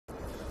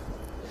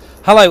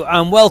Hello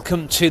and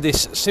welcome to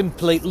this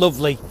simply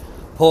lovely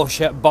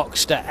Porsche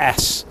Boxster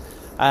S.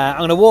 I'm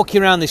going to walk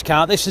you around this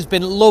car. This has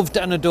been loved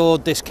and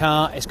adored, this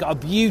car. It's got a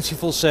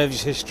beautiful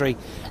service history.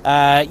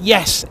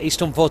 Yes, it's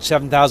done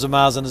 47,000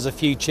 miles and there's a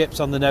few chips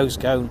on the nose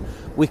cone.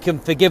 We can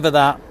forgive her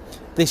that.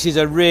 This is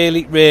a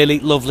really, really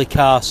lovely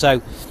car.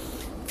 So,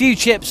 a few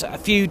chips, a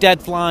few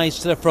dead flies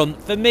to the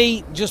front. For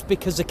me, just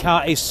because the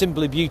car is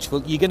simply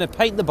beautiful, you're going to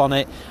paint the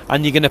bonnet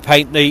and you're going to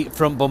paint the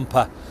front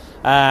bumper.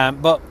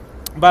 But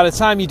by the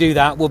time you do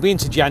that, we'll be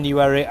into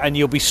January and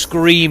you'll be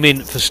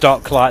screaming for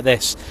stock like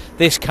this.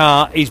 This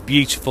car is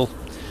beautiful.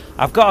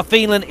 I've got a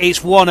feeling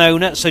it's one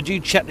owner, so do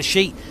check the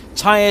sheet.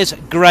 Tyres,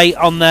 great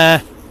on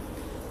there.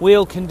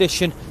 Wheel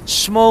condition,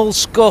 small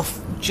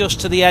scuff just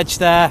to the edge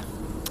there.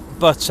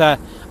 But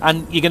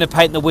and you're going to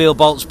paint the wheel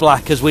bolts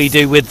black as we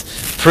do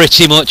with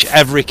pretty much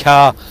every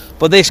car.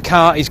 But this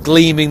car is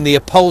gleaming. The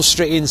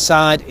upholstery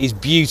inside is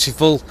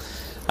beautiful.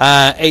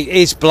 It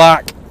is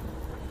black.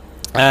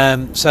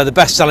 So the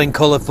best selling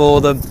colour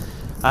for them,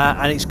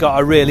 and it's got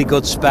a really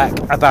good spec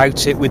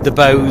about it with the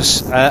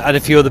bows and a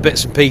few other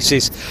bits and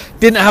pieces.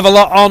 Didn't have a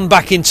lot on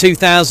back in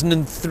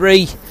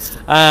 2003,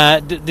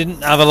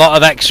 didn't have a lot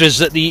of extras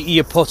that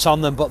you put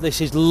on them, but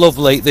this is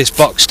lovely, this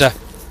Boxster.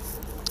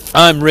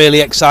 I'm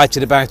really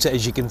excited about it,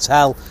 as you can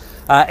tell.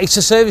 It's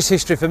a service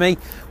history for me.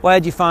 Where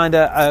do you find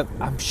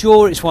I'm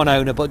sure it's one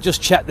owner, but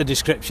just check the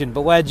description,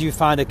 but where do you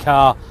find a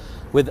car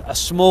with a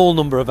small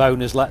number of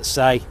owners, let's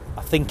say,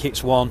 I think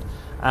it's one,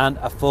 and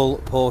a full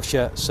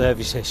Porsche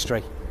service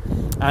history,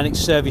 and it's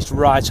serviced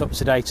right up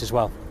to date as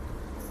well.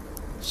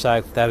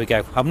 So there we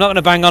go. I'm not going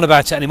to bang on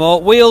about it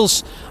anymore.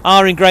 Wheels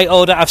are in great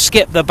order. I've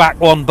skipped the back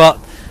one, but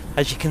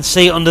as you can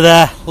see under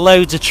there,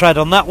 loads of tread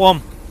on that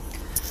one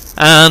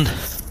and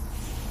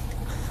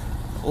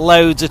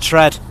loads of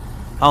tread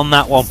on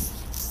that one.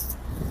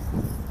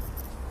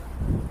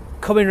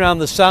 Coming around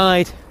the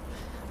side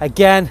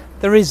again,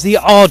 there is the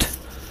odd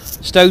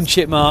stone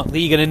chip mark that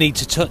you're going to need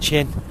to touch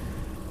in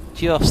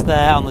just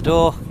there on the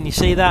door. Can you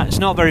see that? It's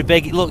not very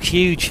big. It looks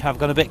huge. I've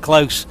gone a bit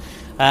close,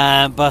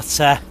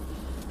 but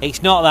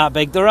it's not that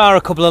big. There are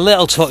a couple of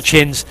little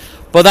touch-ins,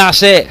 but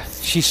that's it.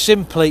 She's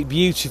simply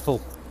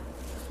beautiful.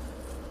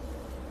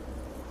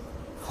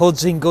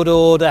 Hood's in good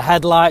order.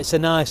 Headlights are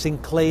nice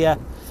and clear.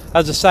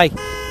 As I say,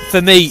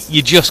 for me,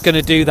 you're just going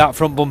to do that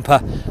front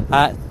bumper.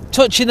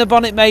 Touching the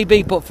bonnet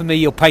maybe, but for me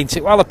you'll paint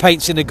it. While the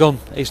paint's in the gun,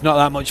 it's not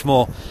that much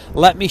more.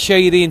 Let me show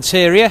you the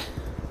interior.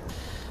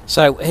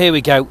 So here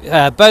we go.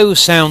 Bose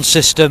sound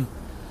system,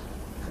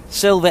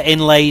 silver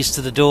inlays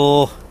to the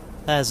door.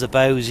 There's the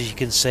Bose, as you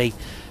can see.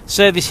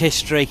 Service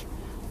history.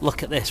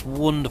 Look at this,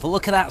 wonderful.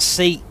 Look at that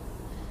seat.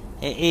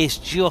 It is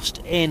just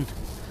in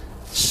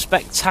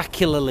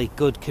spectacularly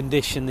good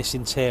condition, this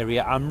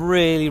interior. I'm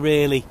really,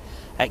 really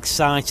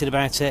excited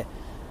about it.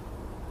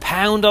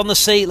 Pound on the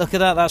seat, look at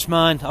that, that's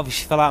mine,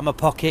 obviously fell out of my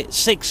pocket.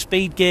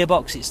 6-speed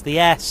gearbox, it's the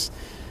S.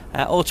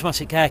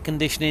 Automatic air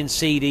conditioning,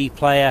 CD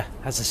player.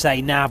 As I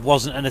say, nav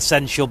wasn't an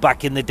essential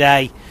back in the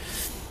day,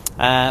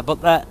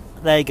 but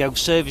there you go,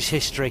 service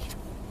history.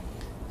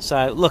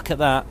 So look at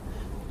that,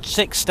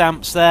 6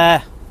 stamps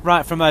there,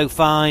 right from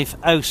 05,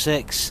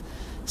 06,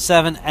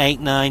 7, 8,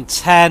 9,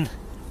 10,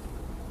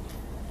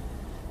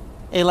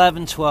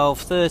 11,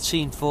 12,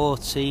 13,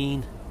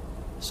 14,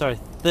 sorry,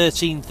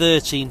 13,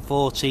 13,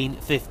 14,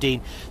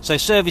 15. So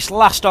service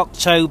last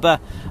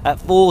October at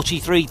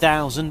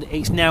 43,000.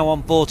 It's now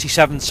on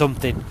 47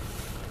 something.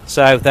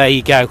 So there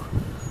you go.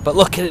 But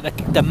look at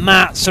it, the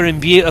mats are in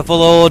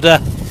beautiful order.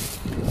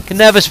 Can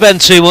never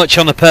spend too much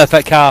on the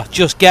perfect car.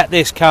 Just get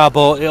this car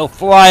bought. It'll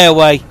fly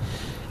away,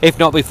 if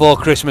not before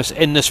Christmas,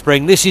 in the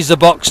spring. This is the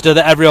Boxster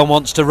that everyone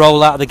wants to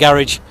roll out of the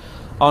garage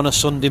on a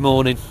Sunday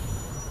morning.